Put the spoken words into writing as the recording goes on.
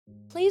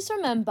Please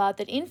remember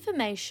that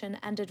information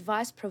and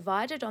advice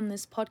provided on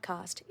this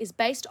podcast is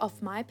based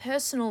off my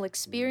personal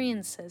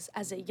experiences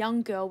as a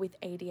young girl with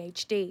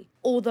ADHD.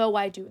 Although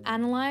I do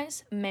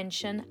analyze,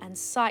 mention, and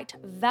cite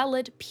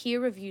valid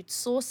peer-reviewed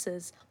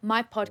sources,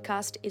 my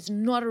podcast is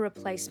not a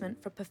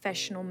replacement for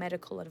professional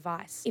medical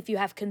advice. If you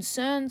have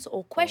concerns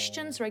or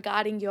questions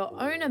regarding your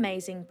own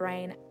amazing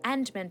brain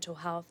and mental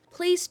health,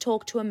 please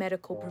talk to a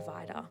medical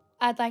provider.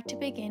 I'd like to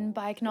begin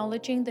by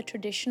acknowledging the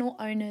traditional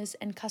owners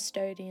and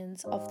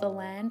custodians of the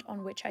land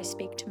on which I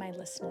speak to my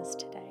listeners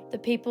today, the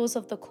peoples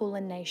of the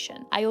Kulin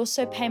Nation. I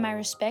also pay my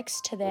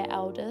respects to their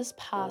elders,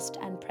 past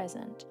and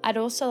present. I'd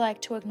also like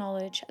to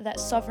acknowledge that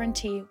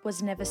sovereignty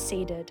was never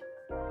ceded.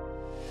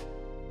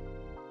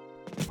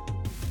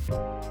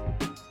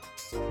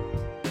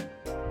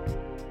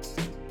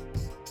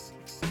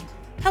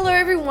 Hello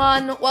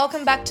everyone,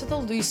 welcome back to the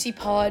Lucy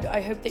Pod. I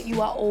hope that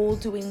you are all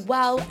doing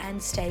well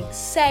and staying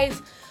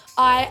safe.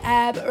 I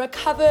am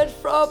recovered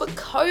from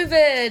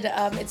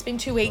COVID. It's been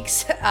 2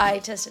 weeks. I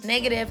tested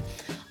negative.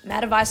 I'm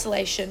out of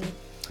isolation.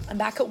 I'm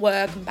back at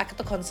work. I'm back at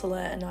the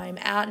consulate and I'm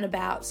out and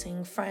about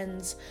seeing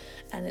friends,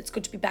 and it's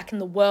good to be back in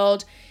the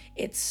world.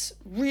 It's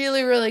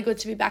really, really good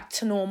to be back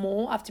to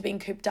normal after being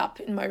cooped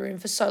up in my room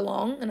for so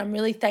long, and I'm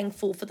really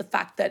thankful for the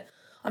fact that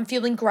I'm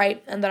feeling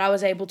great and that I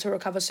was able to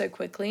recover so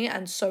quickly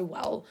and so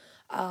well.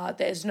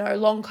 There's no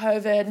long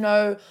COVID,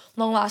 no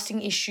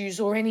long-lasting issues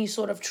or any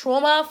sort of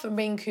trauma from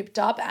being cooped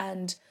up,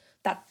 and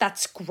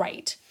that's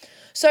great.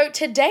 So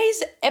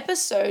today's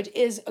episode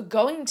is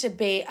going to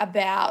be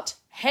about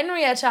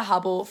Henrietta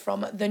Hubble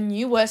from The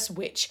Newest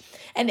Witch,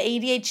 an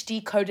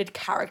ADHD-coded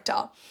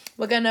character.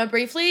 We're going to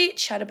briefly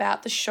chat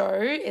about the show,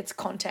 its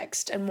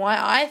context, and why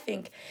I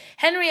think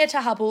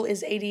Henrietta Hubble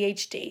is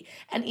ADHD,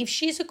 and if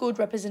she's a good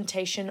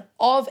representation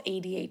of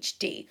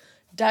ADHD.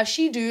 Does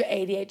she do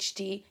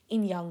ADHD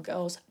in young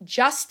girls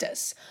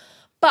justice?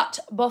 But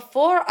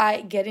before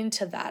I get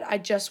into that, I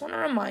just want to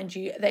remind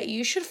you that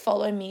you should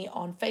follow me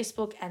on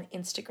Facebook and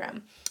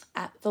Instagram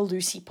at the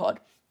Lucy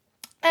Pod.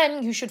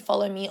 And you should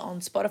follow me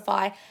on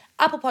Spotify,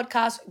 Apple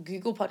Podcasts,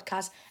 Google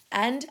Podcasts,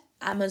 and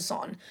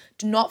Amazon.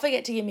 Do not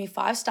forget to give me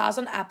 5 stars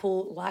on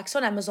Apple, likes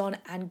on Amazon,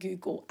 and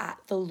Google at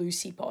the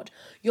Lucy Pod.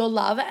 Your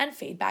love and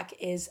feedback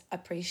is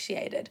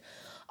appreciated.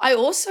 I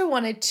also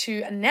wanted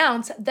to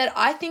announce that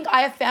I think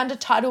I have found a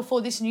title for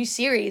this new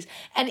series,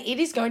 and it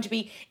is going to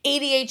be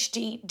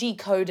ADHD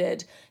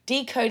Decoded,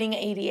 decoding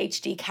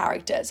ADHD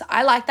characters.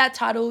 I like that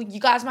title. You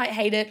guys might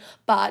hate it,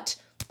 but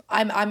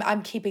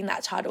I'm keeping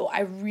that title.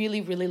 I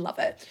really, really love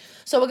it.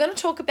 So we're going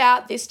to talk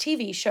about this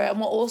TV show, and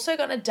we're also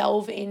going to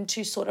delve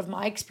into sort of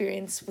my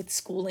experience with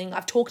schooling.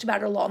 I've talked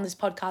about it a lot on this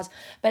podcast,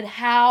 but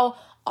how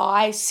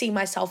I see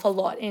myself a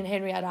lot in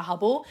Henrietta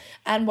Hubble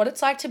and what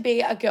it's like to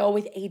be a girl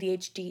with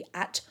ADHD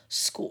at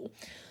school.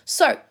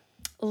 So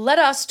let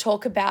us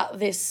talk about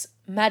this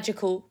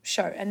magical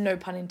show, and no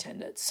pun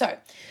intended. So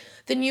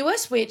The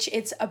Newest Witch,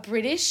 it's a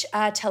British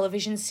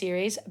television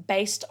series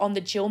based on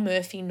the Jill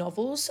Murphy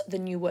novels, The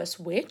Newest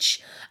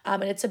Witch,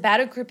 and it's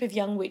about a group of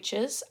young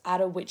witches at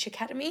a witch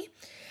academy,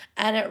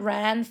 and it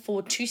ran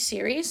for 2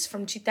 series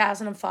from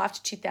 2005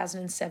 to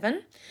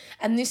 2007,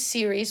 and this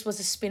series was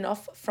a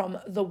spin-off from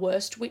The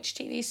Worst Witch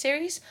TV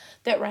series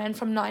that ran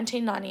from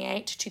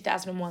 1998 to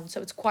 2001,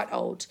 so it's quite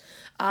old.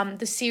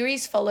 The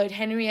series followed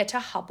Henrietta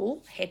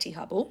Hubble, Hetty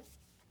Hubble,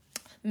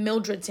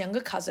 Mildred's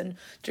younger cousin,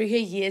 through her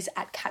years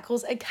at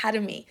Cackle's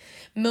Academy.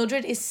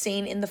 Mildred is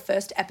seen in the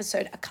first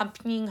episode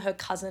accompanying her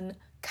cousin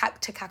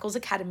to Cackle's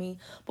Academy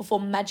before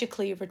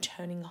magically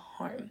returning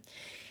home.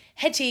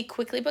 Hetty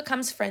quickly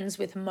becomes friends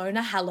with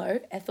Mona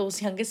Hallow,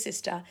 Ethel's younger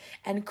sister,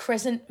 and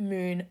Crescent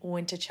Moon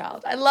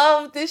Winterchild. I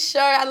love this show.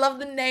 I love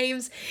the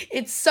names.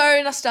 It's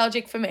so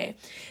nostalgic for me.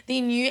 The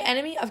new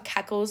enemy of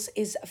Cackle's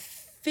is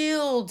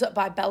filled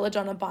by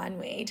Belladonna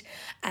Bindweed,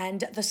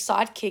 and the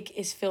sidekick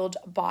is filled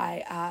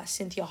by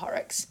Cynthia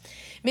Horrocks.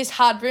 Miss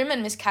Hardbroom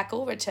and Miss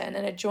Cackle return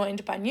and are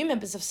joined by new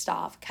members of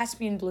staff,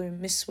 Caspian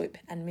Bloom, Miss Swoop,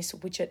 and Miss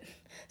Widget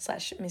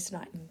 / Miss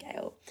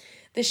Nightingale.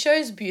 The show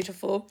is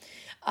beautiful.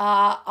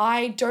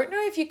 I don't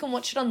know if you can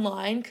watch it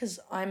online because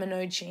I'm an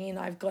OG and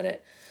I've got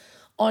it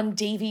on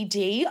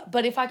DVD,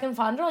 but if I can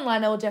find it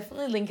online, I will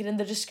definitely link it in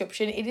the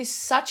description. It is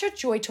such a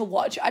joy to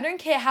watch. I don't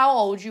care how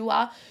old you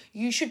are,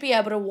 you should be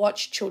able to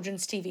watch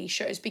children's TV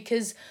shows,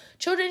 because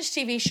children's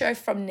TV show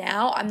from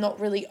now, I'm not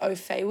really au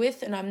fait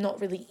with and I'm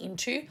not really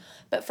into,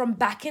 but from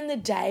back in the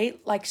day,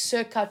 like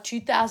circa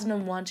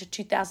 2001 to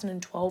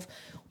 2012,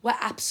 were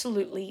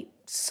absolutely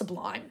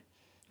sublime.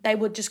 They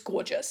were just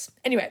gorgeous.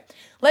 Anyway,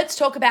 let's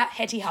talk about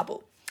Hetty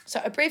Hubble. So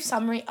a brief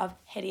summary of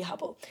Hetty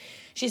Hubble.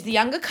 She's the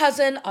younger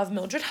cousin of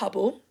Mildred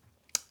Hubble,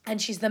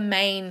 and she's the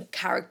main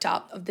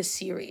character of the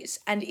series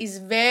and is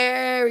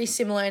very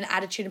similar in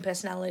attitude and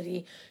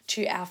personality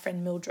to our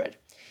friend Mildred.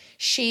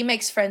 She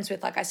makes friends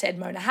with, like I said,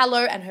 Mona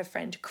Hallow and her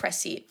friend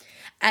Cressy.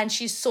 And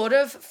she's sort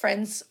of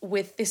friends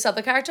with this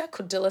other character,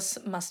 Cordelis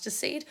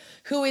Mustardseed,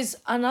 who is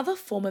another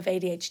form of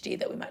ADHD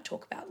that we might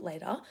talk about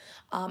later.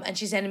 And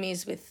she's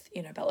enemies with,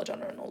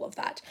 Belladonna and all of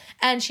that.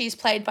 And she's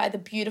played by the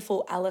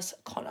beautiful Alice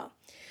Connor.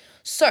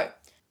 So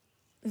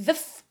The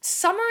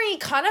summary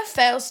kind of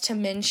fails to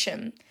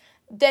mention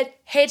that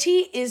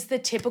Hetty is the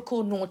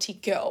typical naughty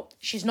girl.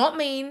 She's not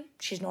mean,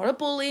 she's not a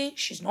bully,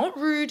 she's not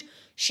rude,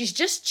 she's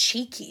just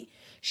cheeky.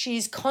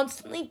 She's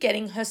constantly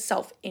getting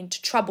herself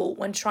into trouble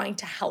when trying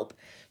to help.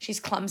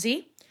 She's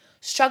clumsy,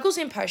 struggles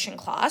in potion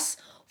class,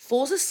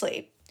 falls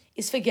asleep,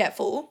 is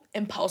forgetful,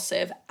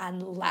 impulsive,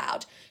 and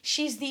loud.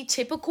 She's the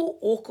typical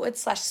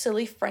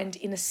awkward/silly friend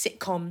in a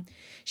sitcom.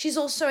 She's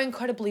also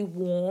incredibly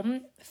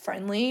warm,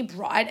 friendly,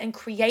 bright, and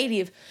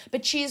creative,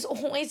 but she is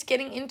always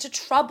getting into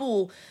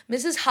trouble.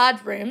 Mrs.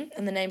 Hardroom,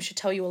 and the name should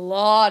tell you a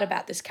lot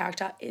about this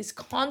character, is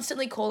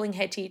constantly calling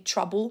Hetty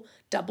trouble,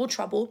 double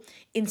trouble,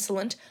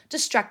 insolent,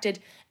 distracted,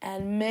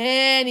 and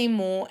many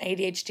more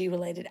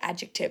ADHD-related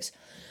adjectives.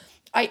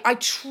 I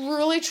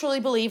truly, truly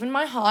believe in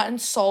my heart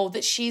and soul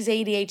that she's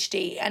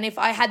ADHD. And if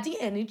I had the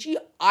energy,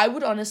 I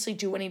would honestly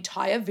do an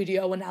entire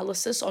video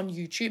analysis on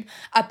YouTube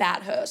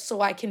about her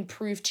so I can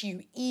prove to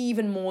you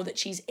even more that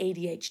she's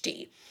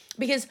ADHD.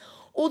 Because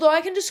although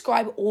I can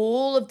describe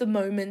all of the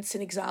moments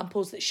and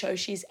examples that show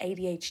she's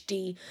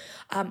ADHD,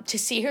 to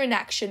see her in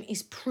action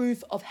is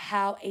proof of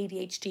how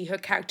ADHD her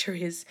character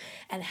is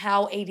and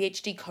how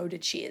ADHD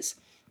coded she is.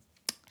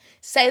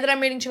 Say that I'm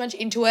reading too much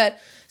into it.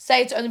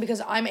 Say it's only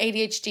because I'm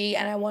ADHD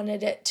and I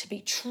wanted it to be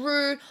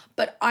true,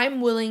 but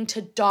I'm willing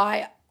to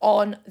die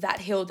on that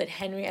hill that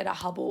Henrietta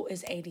Hubble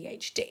is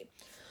ADHD.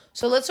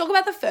 So let's talk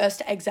about the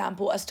first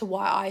example as to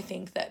why I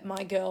think that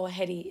my girl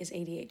Hetty is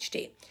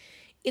ADHD.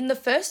 In the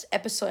first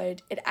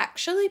episode, it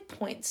actually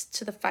points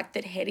to the fact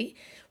that Hetty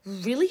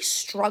really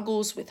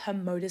struggles with her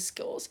motor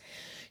skills.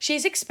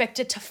 She's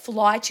expected to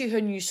fly to her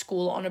new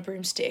school on a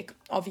broomstick,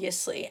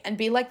 obviously, and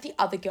be like the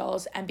other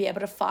girls and be able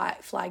to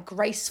fly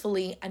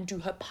gracefully and do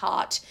her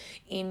part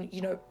in,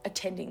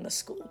 attending the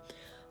school.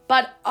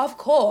 But of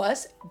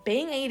course,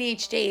 being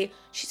ADHD,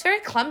 she's very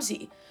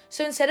clumsy.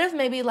 So instead of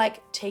maybe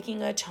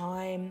taking her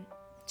time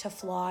to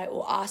fly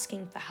or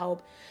asking for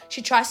help,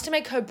 she tries to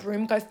make her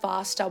broom go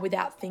faster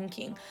without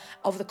thinking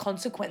of the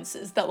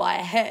consequences that lie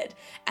ahead.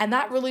 And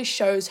that really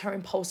shows her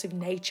impulsive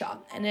nature.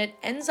 And it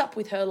ends up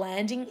with her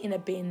landing in a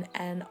bin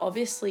and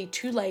obviously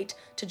too late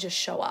to just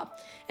show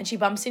up. And she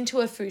bumps into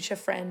her future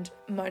friend,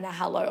 Mona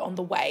Hallow, on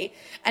the way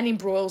and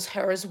embroils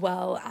her as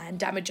well and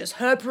damages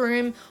her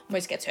broom,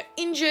 almost gets her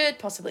injured,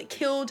 possibly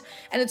killed.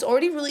 And it's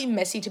already really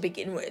messy to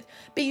begin with.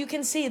 But you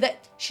can see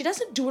that she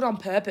doesn't do it on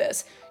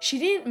purpose. She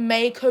didn't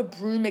make her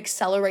broom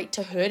accelerate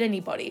to hurt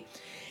anybody.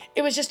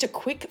 It was just a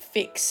quick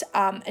fix,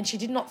 and she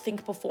did not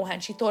think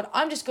beforehand. She thought,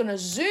 I'm just going to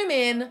zoom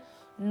in,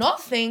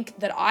 not think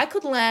that I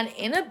could land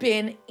in a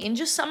bin,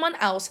 injure someone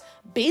else,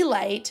 be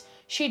late.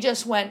 She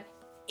just went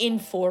in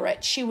for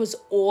it. She was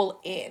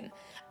all in.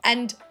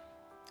 And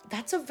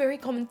that's a very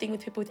common thing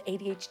with people with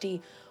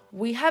ADHD.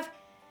 We have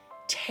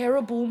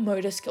terrible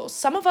motor skills.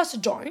 Some of us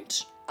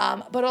don't,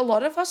 but a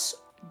lot of us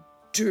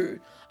do.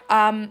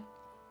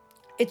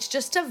 It's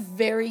just a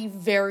very,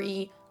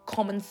 very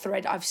common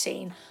thread I've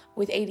seen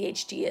with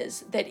ADHD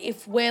is that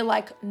if we're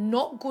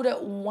not good at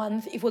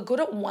if we're good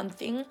at one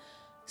thing,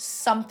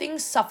 something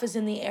suffers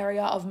in the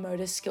area of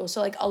motor skills.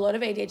 So a lot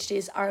of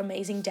ADHDs are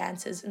amazing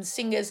dancers and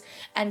singers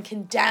and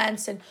can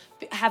dance and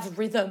have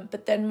rhythm.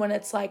 But then when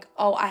it's I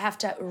have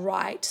to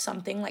write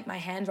something, like my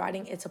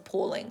handwriting, it's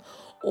appalling.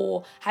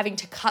 Or having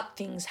to cut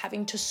things,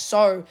 having to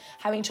sew,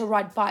 having to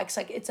ride bikes.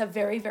 It's a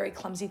very, very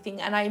clumsy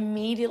thing. And I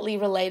immediately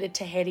related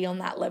to Hetty on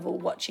that level,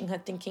 watching her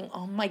thinking,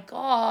 oh my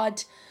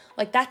God,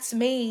 that's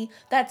me.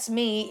 That's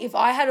me. If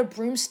I had a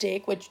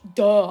broomstick, which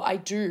I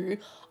do,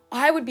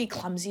 I would be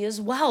clumsy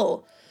as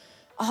well.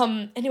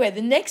 Anyway,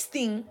 the next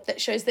thing that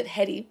shows that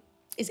Hetty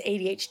is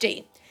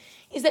ADHD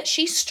is that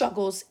she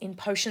struggles in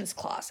potions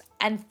class.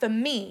 And for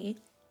me,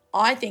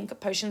 I think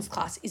potions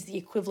class is the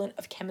equivalent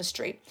of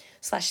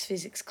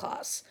chemistry/physics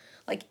class.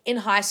 In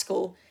high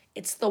school,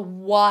 it's the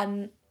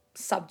one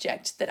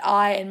subject that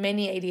I and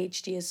many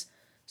ADHDers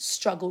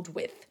struggled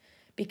with,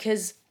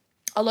 because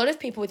a lot of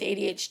people with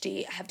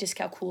ADHD have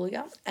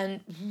dyscalculia and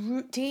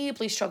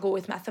deeply struggle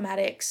with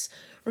mathematics,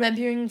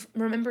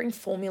 remembering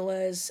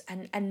formulas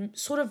and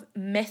sort of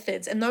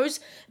methods. And those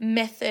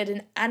method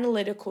and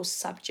analytical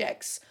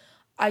subjects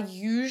are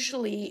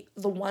usually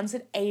the ones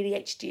that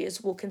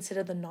ADHDers will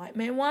consider the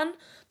nightmare one,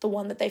 the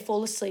one that they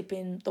fall asleep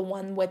in, the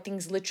one where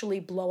things literally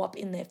blow up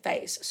in their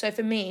face. So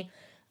for me,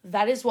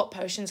 that is what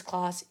potions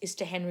class is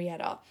to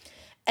Henrietta.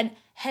 And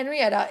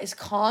Henrietta is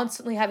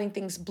constantly having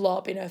things blow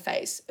up in her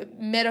face,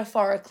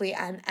 metaphorically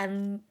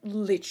and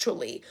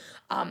literally.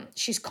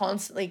 She's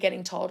constantly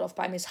getting told off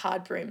by Miss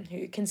Hardbroom,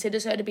 who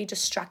considers her to be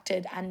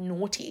distracted and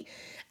naughty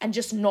and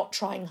just not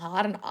trying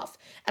hard enough.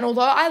 And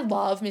although I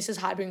love Mrs.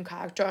 Hardbroom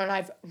character and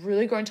I've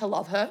really grown to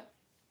love her,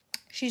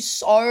 she's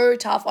so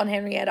tough on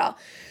Henrietta,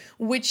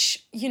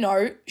 which,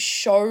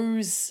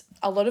 shows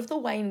a lot of the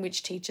way in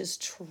which teachers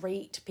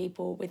treat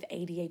people with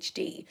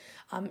ADHD.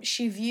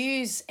 She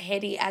views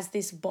Hetty as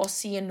this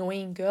bossy,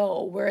 annoying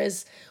girl,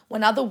 whereas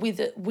when other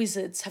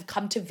wizards have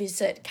come to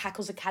visit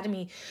Cackle's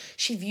Academy,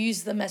 she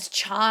views them as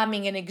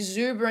charming and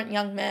exuberant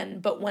young men.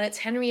 But when it's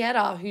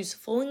Henrietta who's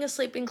falling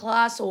asleep in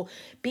class or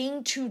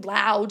being too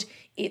loud,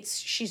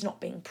 she's not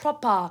being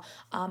proper.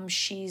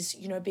 She's,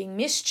 being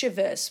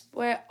mischievous,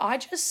 where I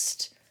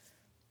just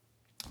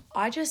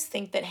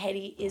think that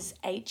Hetty is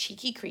a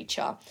cheeky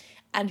creature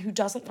and who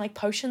doesn't like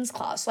potions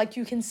class. Like,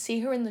 you can see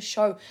her in the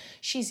show.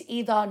 She's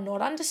either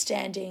not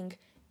understanding,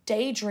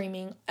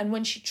 daydreaming, and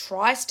when she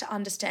tries to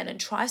understand and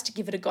tries to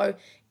give it a go,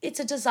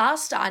 it's a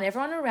disaster and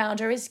everyone around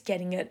her is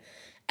getting it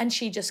and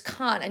she just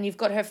can't. And you've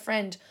got her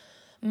friend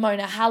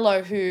Mona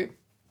Hallow, who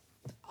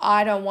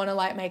I don't want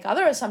to make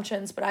other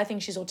assumptions, but I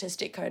think she's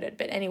autistic coded.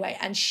 But anyway,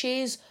 and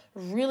she's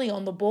really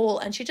on the ball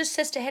and she just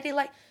says to Hetty,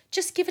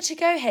 just give it a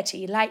go,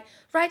 Hetty.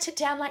 Write it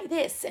down like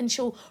this. And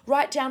she'll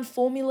write down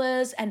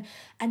formulas and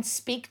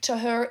speak to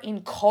her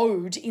in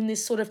code, in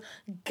this sort of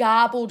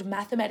garbled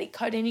mathematic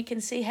code. And you can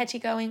see Hetty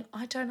going,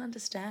 I don't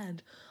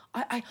understand.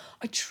 I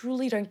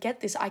truly don't get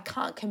this. I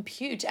can't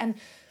compute. And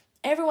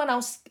everyone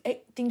else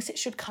thinks it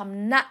should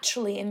come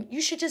naturally and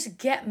you should just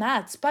get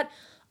maths. But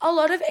a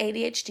lot of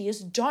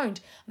ADHDers don't.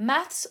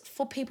 Maths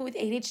for people with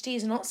ADHD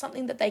is not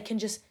something that they can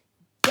just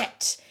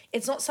get.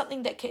 It's not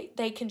something that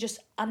they can just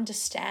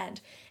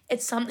understand.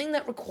 It's something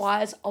that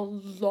requires a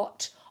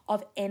lot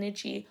of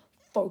energy,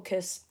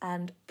 focus,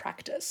 and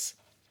practice.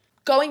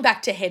 Going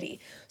back to Hetty.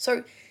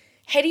 So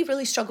Hetty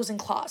really struggles in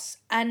class.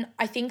 And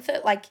I think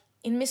that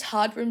in Miss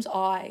Hardroom's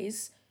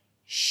eyes,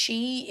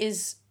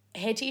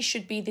 Hetty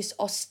should be this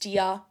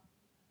austere,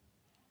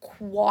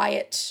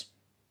 quiet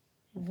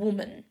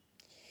woman.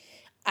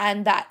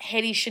 And that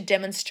Hetty should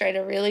demonstrate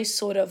a really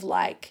sort of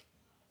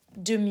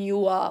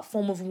demure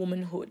form of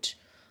womanhood,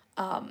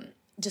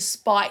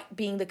 despite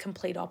being the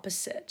complete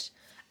opposite.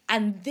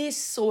 And this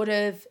sort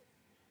of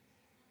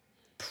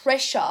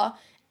pressure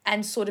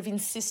and sort of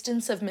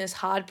insistence of Miss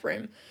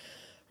Hardbroom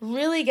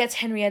really gets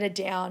Henrietta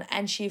down,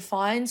 and she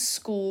finds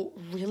school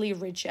really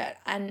rigid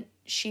and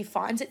she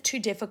finds it too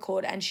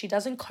difficult and she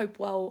doesn't cope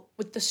well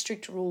with the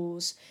strict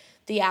rules,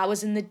 the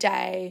hours in the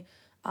day.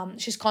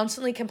 She's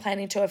constantly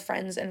complaining to her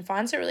friends and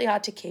finds it really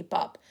hard to keep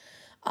up.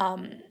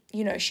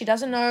 She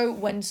doesn't know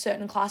when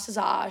certain classes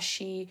are.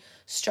 She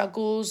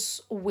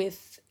struggles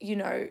with,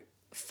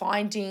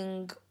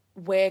 finding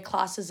where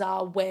classes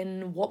are,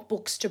 when, what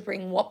books to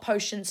bring, what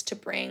potions to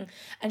bring.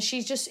 And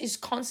she just is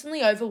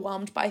constantly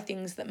overwhelmed by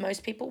things that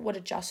most people would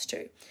adjust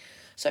to.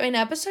 So in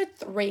episode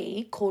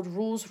 3, called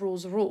Rules,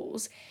 Rules,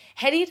 Rules,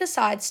 Hetty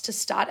decides to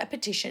start a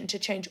petition to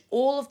change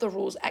all of the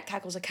rules at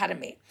Cackle's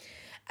Academy.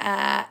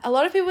 A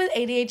lot of people with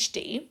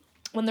ADHD,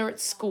 when they're at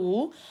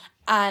school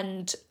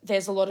and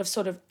there's a lot of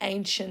sort of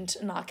ancient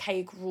and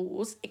archaic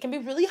rules, it can be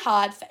really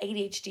hard for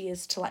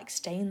ADHDers to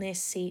stay in their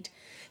seat,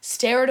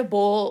 stare at a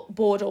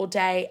board all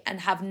day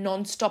and have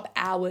non-stop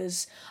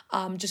hours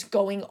just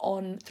going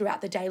on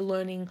throughout the day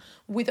learning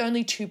with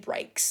only 2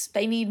 breaks.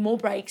 They need more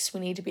breaks. We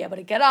need to be able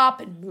to get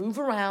up and move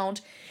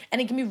around,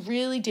 and it can be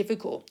really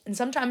difficult. And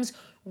sometimes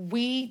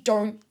we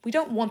don't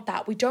want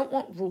that. We don't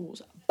want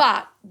rules.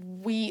 But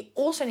we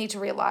also need to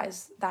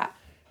realize that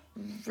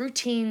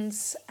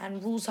routines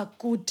and rules are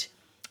good.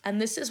 And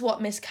this is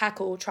what Miss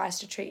Cackle tries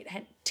to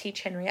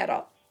teach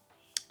Henrietta.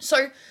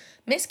 So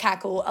Miss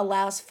Cackle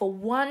allows for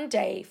one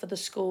day for the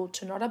school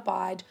to not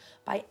abide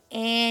by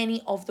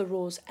any of the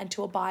rules and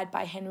to abide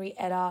by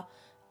Henrietta's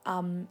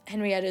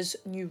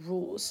new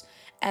rules.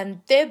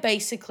 And they're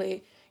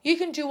basically, you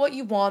can do what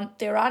you want.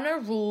 There are no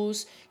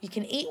rules. You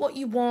can eat what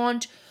you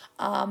want.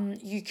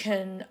 You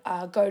can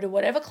go to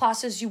whatever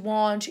classes you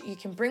want. You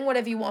can bring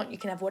whatever you want. You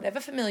can have whatever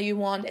familiar you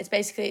want.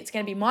 It's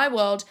going to be my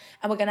world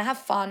and we're going to have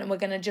fun and we're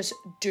going to just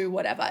do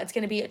whatever. It's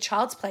going to be a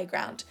child's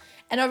playground.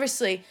 And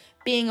obviously,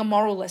 being a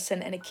moral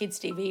lesson and a kids'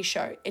 TV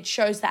show, it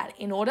shows that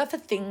in order for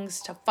things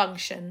to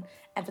function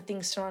and for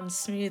things to run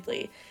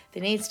smoothly,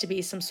 there needs to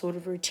be some sort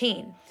of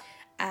routine.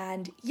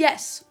 And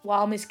yes,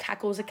 while Miss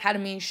Cackle's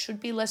Academy should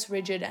be less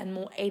rigid and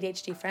more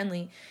ADHD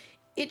friendly,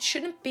 it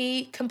shouldn't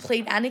be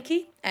complete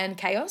anarchy and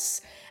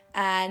chaos.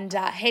 And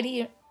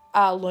Hetty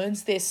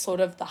learns this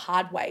sort of the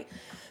hard way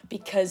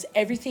because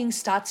everything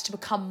starts to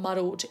become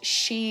muddled.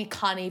 She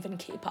can't even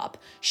keep up.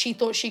 She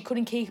thought she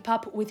couldn't keep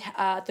up with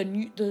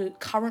the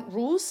current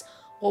rules.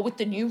 Well, with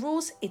the new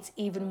rules, it's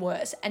even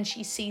worse. And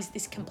she sees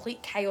this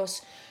complete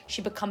chaos.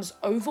 She becomes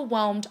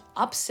overwhelmed,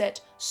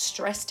 upset,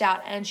 stressed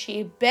out, and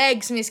she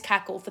begs Miss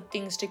Cackle for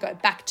things to go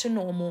back to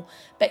normal,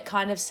 but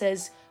kind of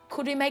says,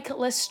 could we make it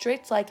less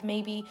strict?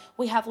 Maybe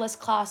we have less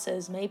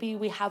classes, maybe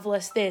we have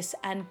less this.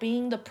 And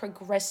being the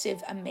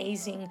progressive,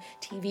 amazing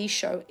TV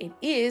show it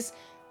is,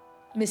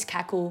 Miss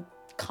Cackle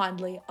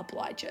kindly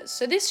obliges.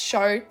 So this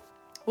show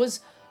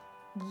was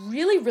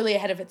really, really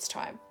ahead of its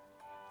time.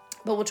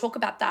 But we'll talk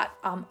about that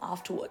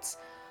afterwards.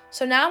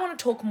 So now I want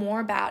to talk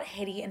more about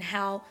Hetty and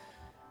how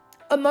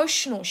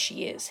emotional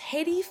she is.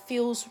 Hetty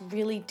feels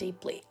really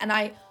deeply. And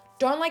I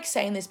don't like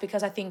saying this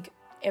because I think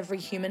every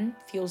human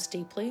feels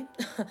deeply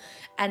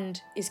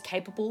and is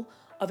capable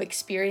of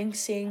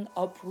experiencing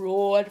a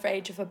broad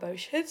range of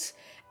emotions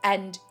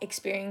and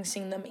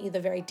experiencing them either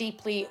very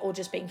deeply or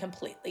just being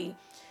completely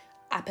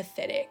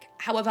apathetic.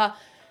 However,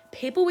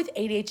 people with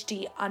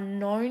ADHD are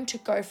known to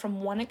go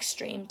from one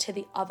extreme to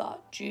the other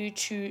due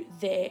to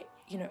their,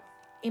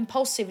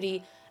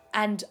 impulsivity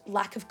and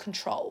lack of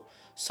control.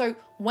 So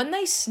when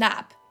they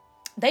snap,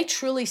 they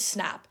truly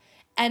snap,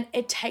 and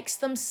it takes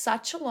them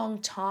such a long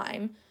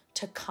time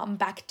to come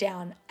back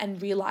down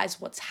and realize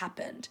what's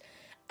happened.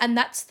 And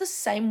that's the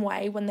same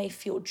way when they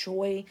feel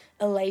joy,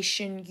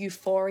 elation,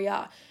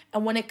 euphoria.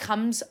 And when it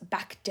comes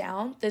back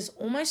down, it's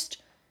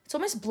almost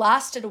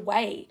blasted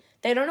away.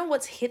 They don't know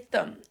what's hit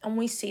them. And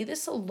we see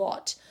this a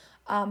lot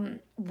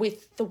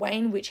with the way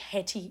in which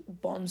Hetty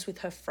bonds with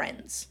her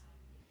friends.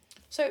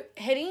 So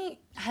Hetty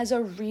has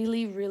a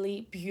really,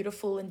 really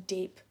beautiful and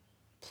deep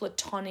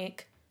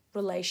platonic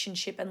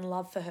relationship and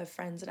love for her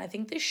friends. And I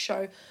think this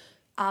show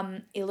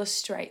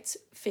illustrates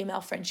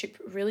female friendship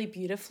really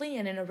beautifully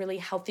and in a really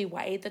healthy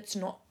way that's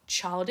not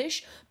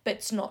childish, but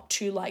it's not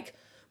too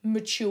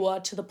mature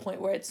to the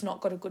point where it's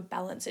not got a good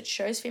balance. It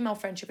shows female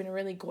friendship in a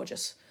really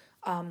gorgeous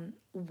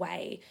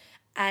way.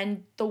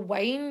 And the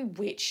way in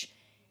which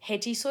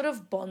Hetty sort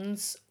of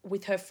bonds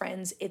with her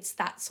friends, it's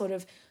that sort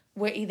of,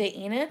 we're either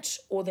in it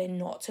or they're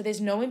not. So there's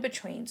no in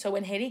between. So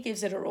when Hetty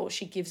gives it her all,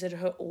 she gives it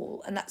her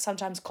all. And that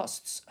sometimes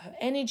costs her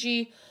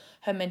energy,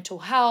 her mental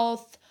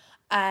health,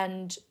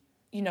 and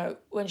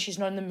when she's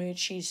not in the mood,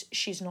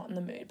 she's not in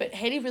the mood. But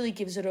Hetty really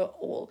gives it her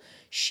all.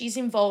 She's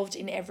involved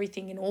in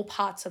everything, in all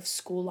parts of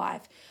school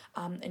life,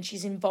 and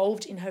she's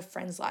involved in her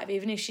friends' life.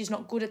 Even if she's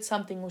not good at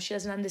something or she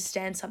doesn't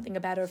understand something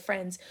about her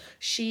friends,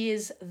 she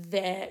is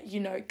there,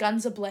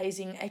 guns a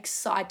blazing,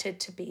 excited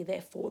to be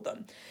there for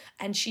them.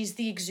 And she's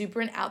the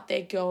exuberant out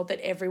there girl that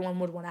everyone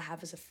would want to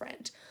have as a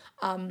friend.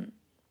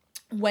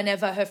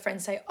 Whenever her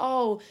friends say,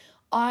 oh,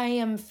 I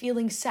am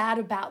feeling sad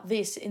about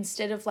this,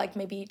 instead of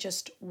maybe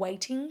just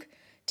waiting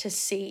to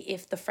see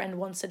if the friend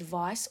wants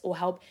advice or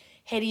help,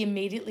 Hetty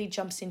immediately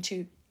jumps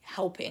into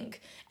helping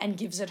and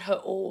gives it her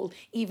all,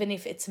 even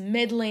if it's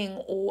meddling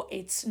or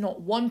it's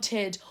not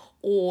wanted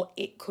or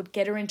it could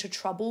get her into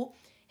trouble.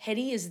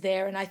 Hetty is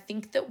there, and I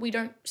think that we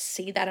don't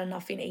see that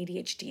enough in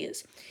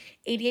ADHDers.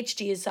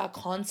 ADHDers are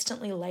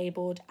constantly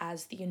labelled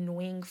as the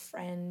annoying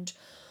friend,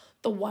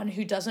 the one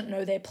who doesn't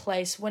know their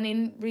place, when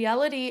in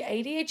reality,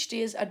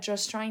 ADHDers are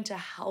just trying to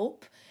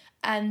help,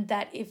 and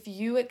that if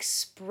you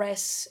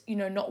express,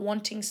 not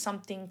wanting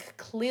something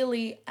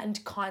clearly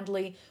and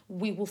kindly,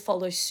 we will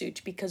follow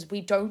suit because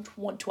we don't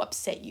want to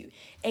upset you.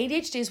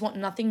 ADHDers want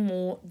nothing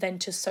more than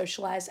to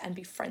socialize and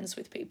be friends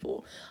with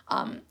people.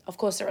 Of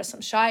course, there are some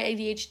shy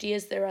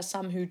ADHDers. There are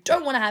some who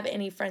don't want to have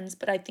any friends,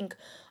 but I think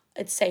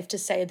it's safe to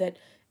say that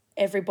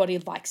everybody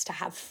likes to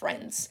have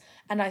friends.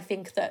 And I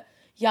think that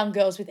young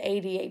girls with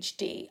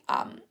ADHD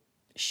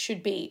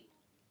should be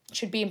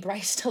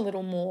embraced a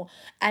little more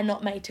and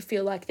not made to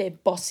feel like they're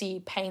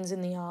bossy pains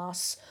in the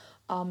ass,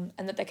 and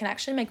that they can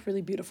actually make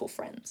really beautiful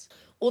friends.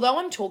 Although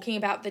I'm talking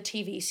about the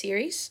TV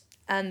series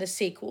and the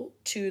sequel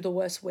to The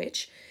Worst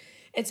Witch,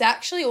 it's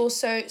actually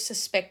also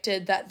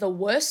suspected that The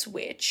Worst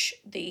Witch,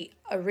 the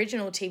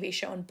original TV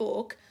show and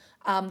book,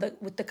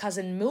 with the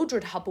cousin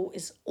Mildred Hubble,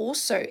 is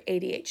also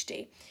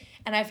ADHD.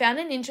 And I found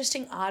an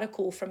interesting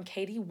article from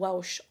Katie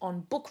Welsh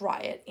on Book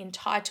Riot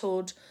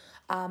entitled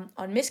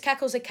on Miss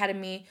Cackle's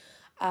Academy,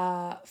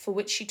 for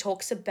which she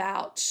talks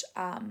about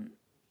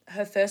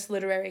her first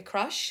literary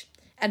crush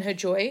and her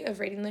joy of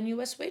reading The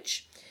Newest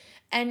Witch.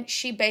 And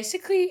she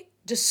basically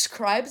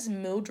describes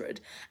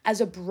Mildred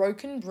as a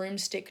broken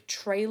broomstick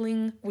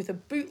trailing with a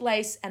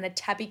bootlace and a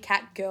tabby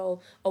cat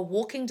girl, a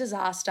walking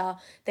disaster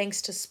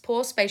thanks to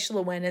poor spatial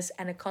awareness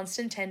and a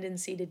constant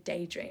tendency to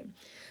daydream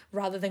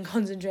rather than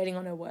concentrating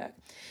on her work.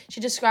 She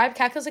described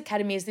Cackle's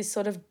Academy as this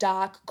sort of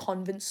dark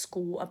convent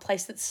school, a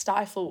place that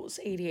stifles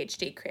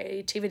ADHD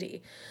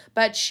creativity.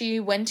 But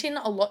she went in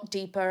a lot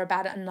deeper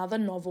about another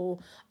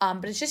novel,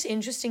 but it's just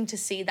interesting to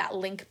see that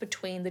link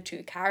between the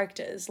two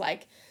characters.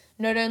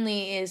 Not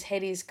only is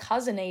Hetty's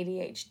cousin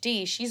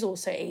ADHD, she's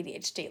also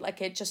ADHD.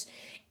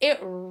 It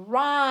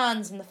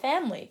runs in the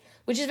family,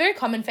 which is very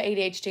common for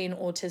ADHD and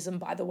autism,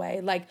 by the way.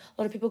 A lot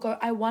of people go,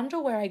 I wonder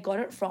where I got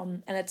it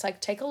from. And it's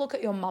take a look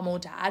at your mum or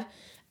dad,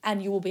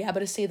 and you will be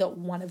able to see that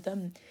one of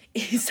them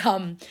is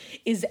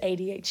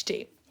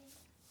ADHD.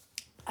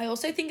 I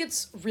also think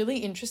it's really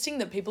interesting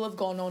that people have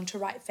gone on to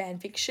write fan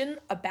fiction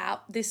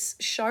about this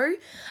show,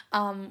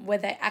 where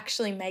they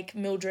actually make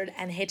Mildred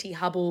and Hetty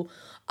Hubble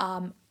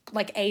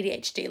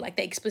ADHD,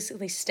 they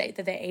explicitly state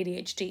that they're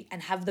ADHD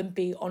and have them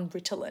be on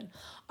Ritalin.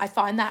 I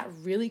find that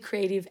really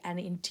creative and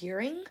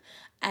endearing,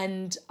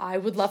 and I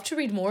would love to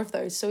read more of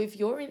those. So if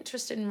you're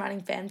interested in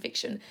writing fan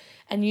fiction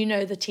and you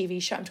know the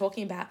TV show I'm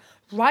talking about,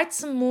 write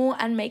some more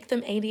and make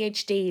them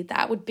ADHD.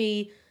 That would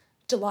be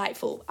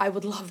delightful. I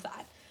would love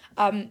that.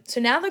 So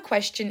now the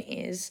question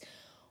is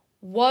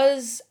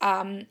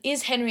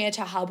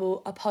Henrietta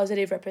Hubble a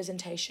positive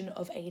representation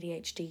of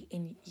ADHD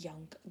in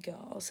young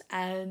girls?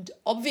 And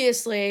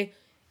obviously,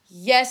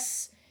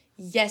 yes,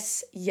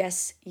 Yes,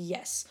 yes,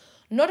 yes.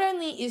 Not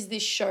only is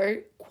this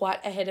show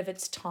quite ahead of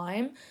its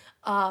time,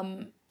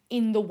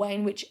 in the way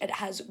in which it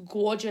has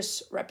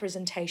gorgeous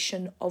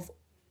representation of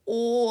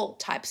all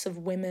types of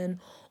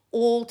women,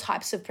 all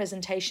types of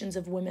presentations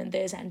of women.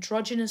 There's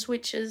androgynous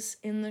witches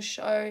in the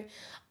show.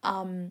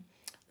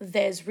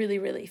 There's really,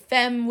 really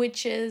femme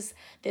witches.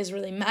 There's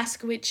really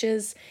masc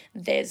witches.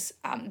 There's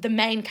the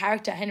main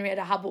character,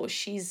 Henrietta Hubble,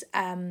 she's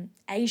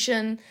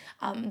Asian.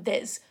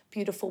 There's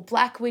beautiful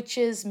black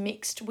witches,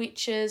 mixed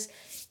witches.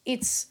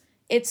 It's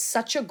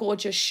such a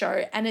gorgeous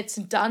show, and it's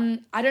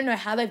done, I don't know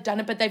how they've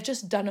done it, but they've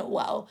just done it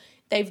well.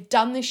 They've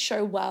done this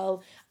show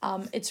well.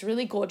 It's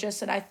really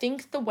gorgeous, and I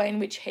think the way in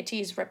which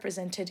Hetty is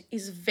represented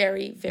is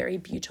very, very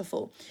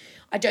beautiful.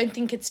 I don't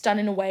think it's done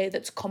in a way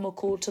that's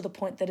comical to the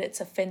point that it's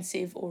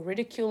offensive or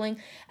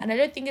ridiculing, and I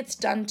don't think it's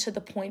done to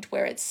the point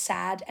where it's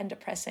sad and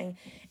depressing.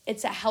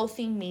 It's a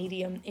healthy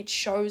medium. It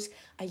shows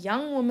a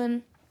young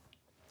woman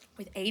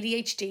with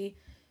ADHD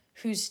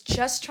who's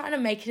just trying to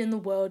make it in the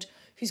world,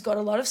 who's got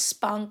a lot of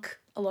spunk,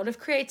 a lot of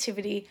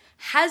creativity,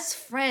 has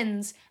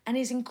friends, and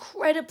is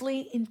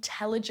incredibly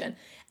intelligent.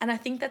 And I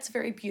think that's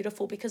very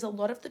beautiful because a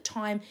lot of the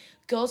time,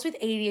 girls with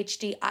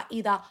ADHD are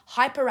either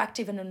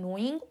hyperactive and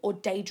annoying or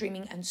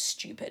daydreaming and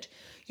stupid.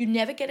 You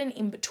never get an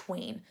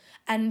in-between.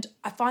 And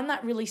I find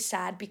that really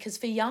sad because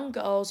for young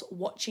girls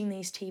watching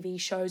these TV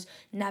shows,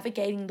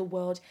 navigating the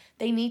world,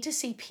 they need to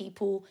see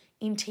people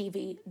in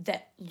TV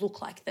that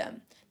look like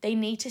them. They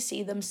need to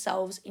see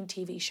themselves in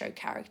TV show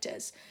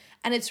characters.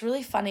 And it's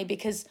really funny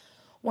because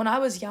when I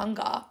was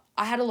younger,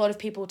 I had a lot of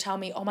people tell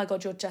me, oh my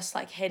God, you're just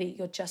like Hetty,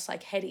 you're just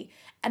like Hetty.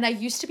 And I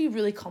used to be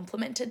really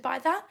complimented by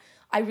that.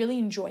 I really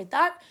enjoyed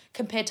that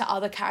compared to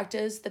other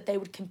characters that they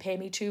would compare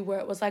me to where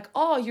it was like,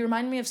 oh, you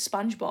remind me of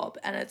SpongeBob.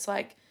 And it's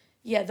like,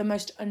 yeah, the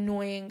most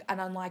annoying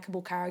and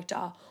unlikable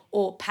character,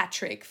 or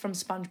Patrick from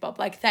SpongeBob.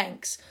 Like,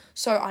 thanks.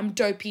 So I'm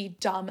dopey,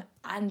 dumb,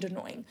 and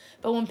annoying.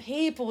 But when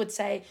people would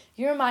say,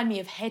 you remind me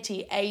of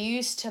Hetty, it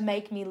used to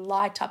make me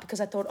light up because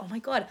I thought, oh my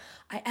God,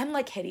 I am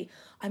like Hetty.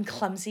 I'm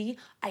clumsy.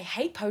 I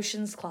hate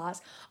potions class.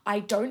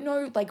 I don't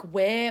know like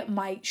where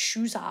my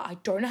shoes are. I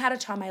don't know how to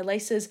tie my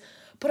laces.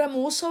 But I'm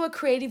also a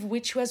creative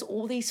witch who has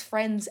all these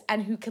friends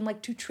and who can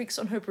like do tricks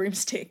on her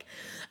broomstick.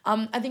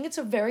 I think it's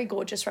a very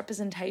gorgeous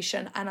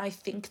representation, and I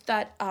think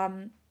that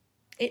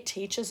it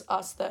teaches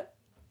us that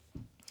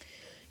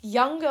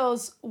young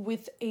girls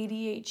with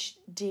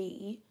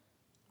ADHD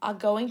are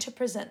going to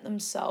present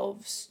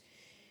themselves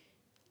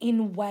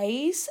in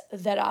ways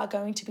that are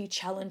going to be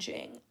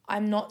challenging.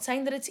 I'm not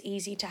saying that it's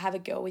easy to have a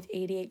girl with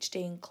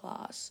ADHD in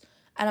class,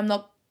 and I'm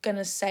not going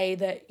to say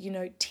that,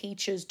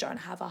 teachers don't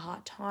have a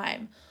hard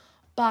time.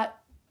 But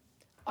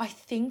I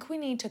think we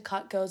need to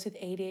cut girls with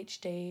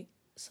ADHD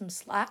some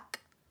slack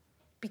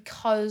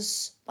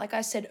because, like I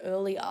said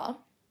earlier,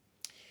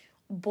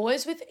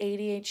 boys with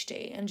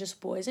ADHD and just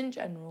boys in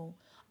general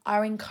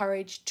are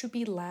encouraged to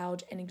be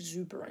loud and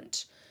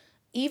exuberant.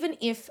 Even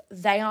if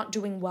they aren't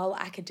doing well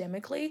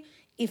academically,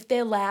 if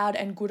they're loud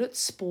and good at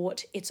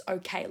sport, it's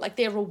okay. Like,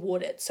 they're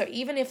rewarded. So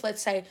even if,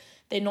 let's say,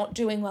 they're not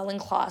doing well in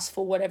class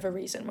for whatever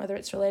reason, whether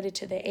it's related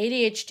to their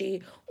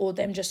ADHD or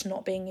them just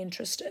not being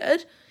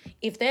interested,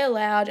 if they're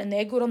loud and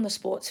they're good on the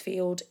sports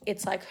field,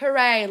 it's like,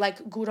 hooray,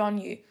 like, good on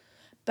you.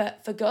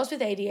 But for girls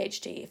with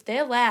ADHD, if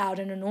they're loud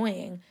and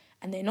annoying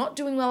and they're not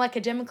doing well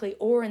academically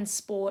or in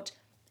sport,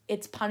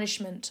 it's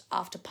punishment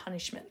after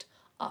punishment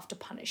after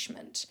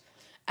punishment.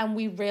 And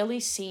we rarely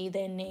see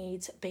their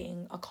needs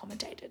being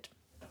accommodated,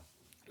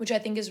 which I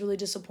think is really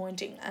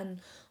disappointing. And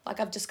like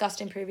I've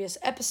discussed in previous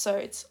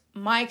episodes,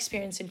 my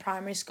experience in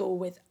primary school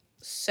with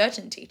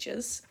certain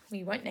teachers,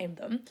 we won't name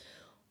them,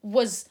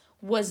 was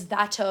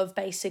that of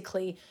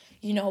basically,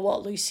 you know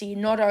what, Lucy,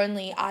 not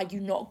only are you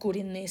not good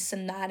in this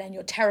and that and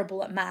you're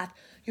terrible at math,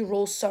 you're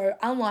also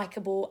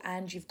unlikable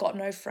and you've got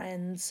no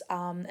friends.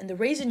 And the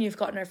reason you've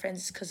got no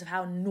friends is because of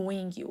how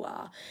annoying you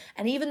are.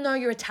 And even though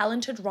you're a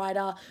talented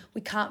writer,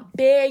 we can't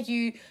bear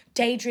you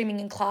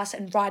daydreaming in class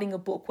and writing a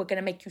book. We're going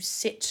to make you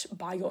sit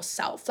by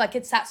yourself. Like,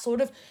 it's that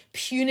sort of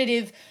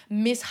punitive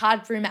Miss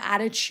Hardbroom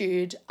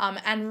attitude,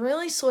 and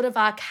really sort of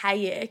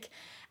archaic.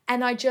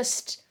 And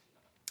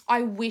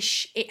I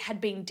wish it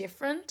had been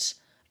different.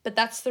 But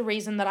that's the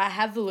reason that I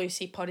have the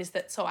Lucy pod, is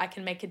that so I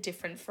can make it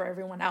different for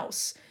everyone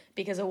else,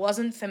 because it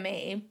wasn't for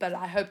me. But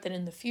I hope that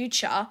in the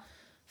future,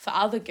 for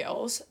other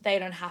girls, they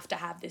don't have to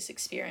have this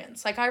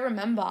experience. Like, I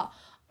remember,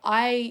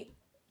 like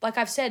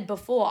I've said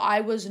before,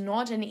 I was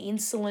not an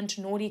insolent,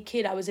 naughty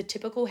kid. I was a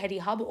typical Hetty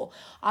Hubble.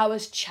 I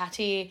was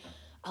chatty,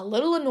 a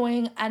little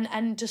annoying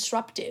and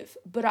disruptive,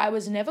 but I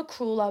was never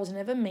cruel. I was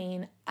never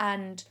mean.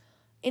 And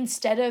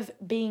instead of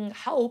being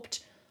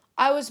helped,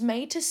 I was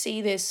made to see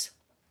this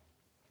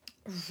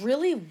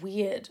really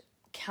weird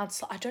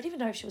counselor. I don't even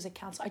know if she was a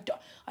counselor.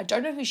 I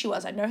don't know who she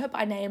was. I know her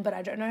by name, but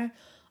I don't know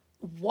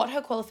what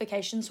her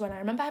qualifications were. And I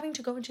remember having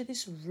to go into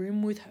this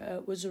room with her.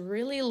 It was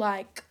really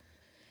like,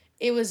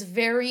 it was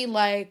very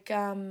like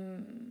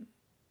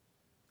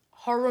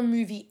horror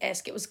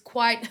movie-esque. It was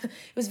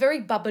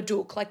very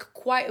Babadook,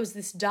 it was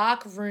this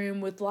dark room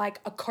with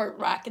like a coat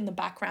rack in the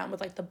background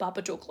with like the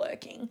Babadook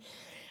lurking.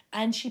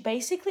 And she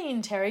basically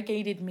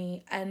interrogated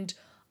me and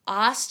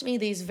asked me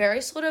these very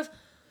sort of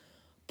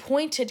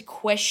pointed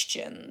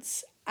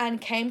questions and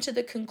came to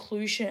the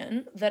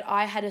conclusion that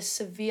I had a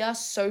severe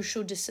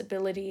social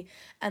disability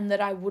and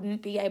that I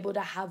wouldn't be able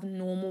to have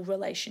normal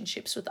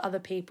relationships with other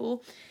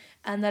people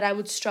and that I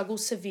would struggle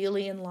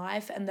severely in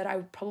life and that I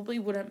probably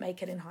wouldn't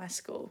make it in high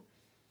school.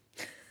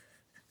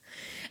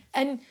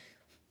 And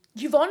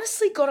you've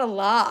honestly got to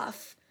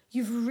laugh.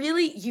 You've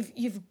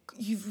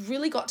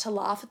really got to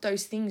laugh at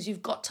those things.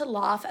 You've got to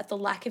laugh at the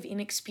lack of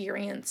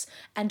inexperience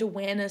and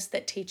awareness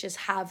that teachers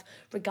have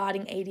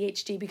regarding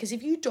ADHD, because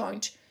if you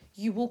don't,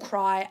 you will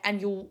cry and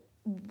you'll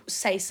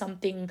say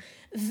something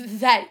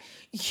that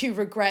you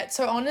regret.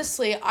 So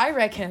honestly, I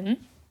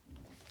reckon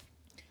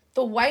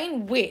the way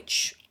in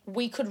which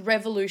we could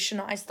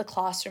revolutionize the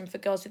classroom for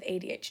girls with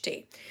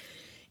ADHD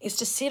is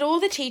to sit all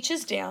the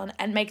teachers down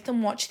and make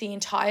them watch the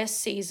entire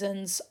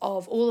seasons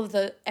of all of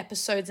the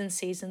episodes and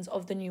seasons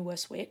of The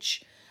Newest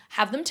Witch,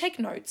 have them take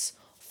notes,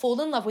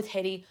 fall in love with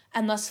Hetty,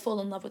 and thus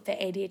fall in love with their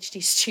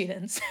ADHD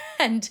students.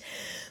 And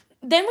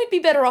then we'd be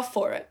better off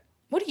for it.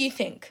 What do you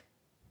think?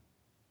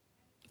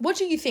 What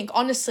do you think?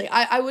 Honestly,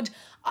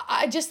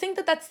 I just think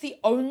I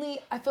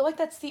feel like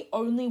that's the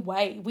only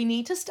way. We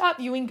need to start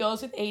viewing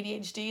girls with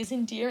ADHD as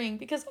endearing,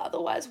 because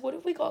otherwise, what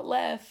have we got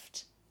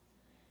left?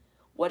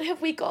 What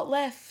have we got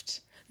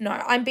left? No,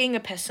 I'm being a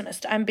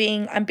pessimist. I'm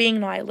being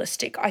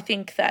nihilistic. I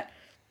think that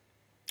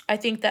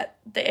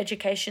the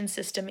education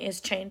system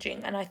is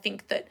changing, and I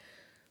think that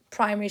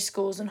primary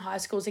schools and high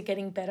schools are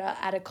getting better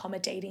at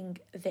accommodating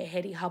their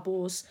Hetty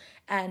Hubbles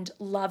and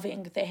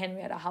loving their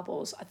Henrietta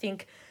Hubbles.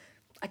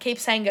 I keep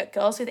saying it,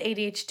 girls with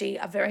ADHD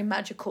are very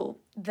magical.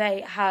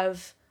 They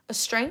have a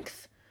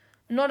strength,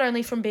 not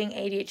only from being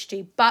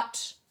ADHD,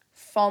 but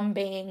from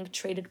being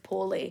treated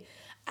poorly.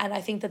 And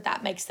I think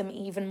that makes them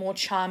even more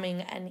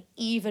charming and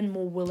even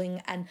more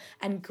willing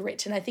and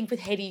grit. And I think with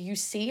Hetty, you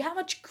see how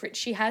much grit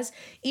she has.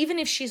 Even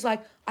if she's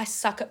like, I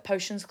suck at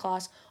potions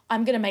class,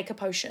 I'm going to make a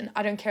potion.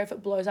 I don't care if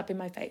it blows up in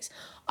my face.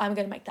 I'm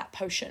going to make that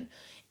potion.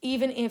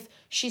 Even if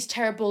she's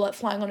terrible at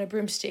flying on a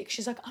broomstick,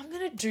 she's like, I'm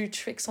going to do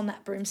tricks on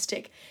that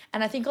broomstick.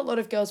 And I think a lot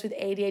of girls with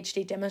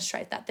ADHD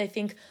demonstrate that. They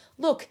think,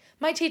 look,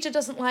 my teacher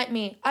doesn't like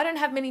me. I don't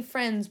have many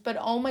friends, but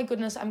oh my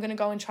goodness, I'm going to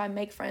go and try and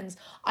make friends.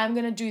 I'm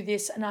going to do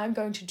this and I'm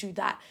going to do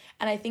that.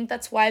 And I think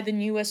that's why The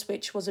Newest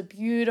Witch was a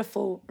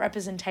beautiful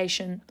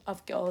representation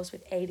of girls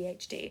with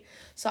ADHD.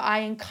 So I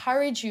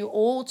encourage you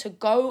all to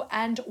go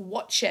and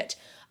watch it.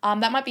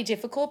 That might be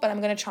difficult, but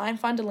I'm going to try and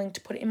find a link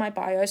to put it in my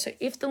bio. So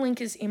if the link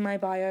is in my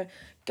bio,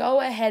 go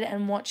ahead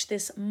and watch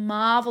this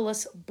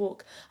marvelous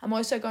book. I'm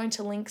also going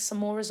to link some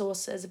more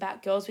resources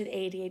about girls with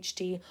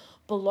ADHD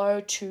below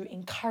to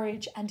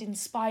encourage and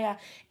inspire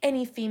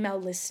any female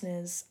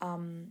listeners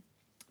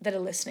that are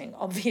listening,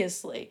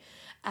 obviously.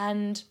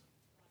 And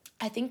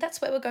I think that's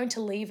where we're going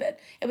to leave it.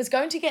 It was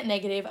going to get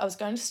negative. I was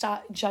going to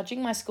start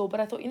judging my school, but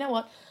I thought, you know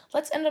what?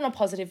 Let's end on a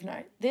positive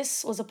note.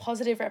 This was a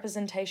positive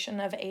representation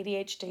of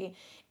ADHD.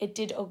 It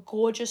did a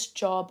gorgeous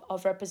job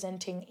of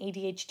representing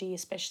ADHD,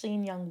 especially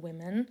in young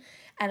women.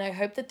 And I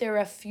hope that there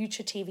are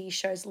future TV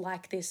shows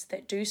like this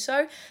that do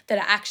so, that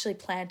are actually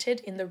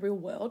planted in the real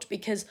world.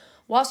 Because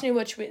whilst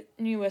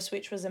Newest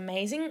Witch was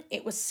amazing,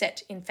 it was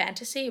set in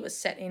fantasy. It was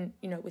set in,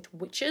 with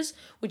witches,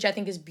 which I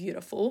think is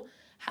beautiful.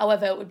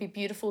 However, it would be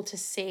beautiful to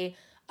see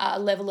a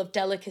level of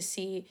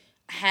delicacy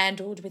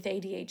handled with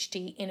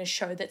ADHD in a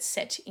show that's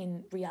set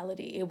in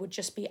reality. It would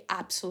just be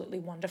absolutely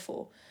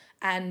wonderful.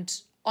 And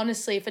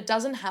honestly, if it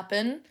doesn't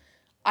happen,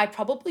 I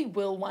probably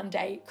will one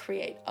day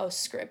create a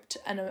script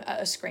and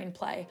a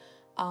screenplay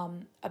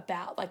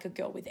about like a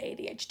girl with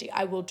ADHD.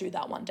 I will do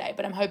that one day,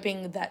 but I'm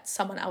hoping that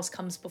someone else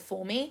comes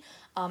before me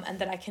and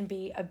that I can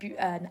be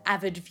an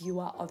avid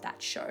viewer of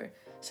that show.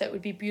 So it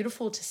would be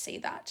beautiful to see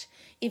that.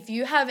 If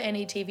you have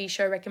any TV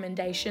show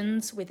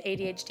recommendations with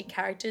ADHD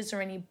characters or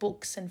any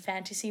books and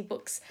fantasy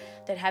books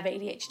that have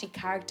ADHD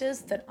characters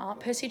that aren't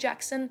Percy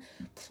Jackson,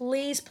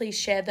 please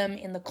share them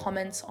in the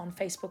comments on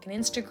Facebook and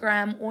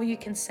Instagram, or you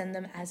can send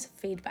them as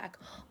feedback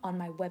on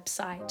my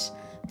website.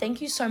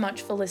 Thank you so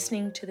much for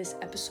listening to this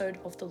episode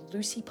of the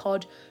Lucy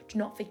Pod. Do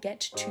not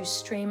forget to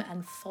stream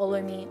and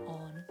follow me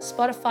on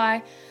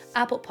Spotify,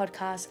 Apple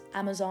Podcasts,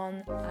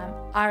 Amazon,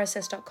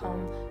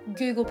 RSS.com,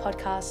 Google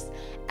Podcasts,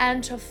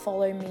 and to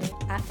follow me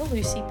at the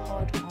Lucy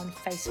Pod on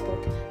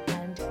Facebook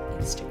and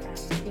Instagram.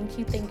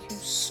 Thank you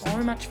so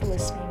much for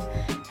listening,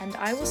 and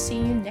I will see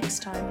you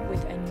next time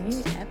with a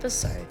new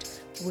episode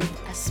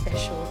with a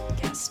special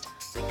guest.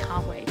 I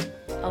can't wait.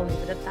 I'll leave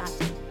it at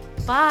that.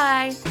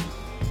 Bye.